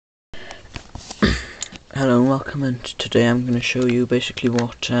Hello and welcome, and today I'm going to show you basically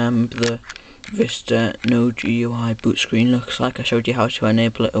what the Vista no GUI boot screen looks like. I showed you how to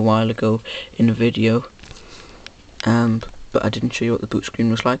enable it a while ago in a video, but I didn't show you what the boot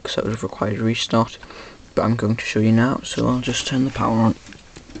screen was like, so it would have required a restart, but I'm going to show you now. So I'll just turn the power on.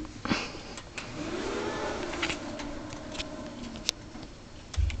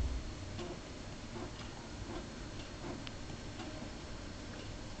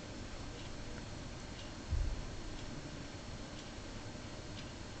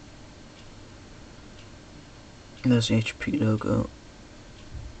 There's the HP logo.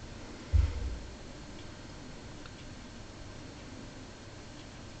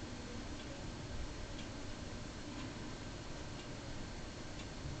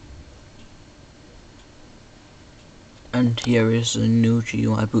 And here is the new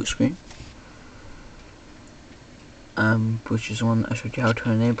GUI boot screen, which is the one that I showed you how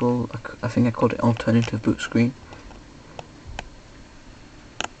to enable. I think I called it alternative boot screen.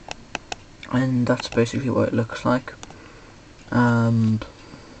 And that's basically what it looks like.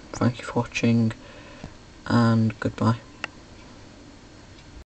 Thank you for watching, and goodbye.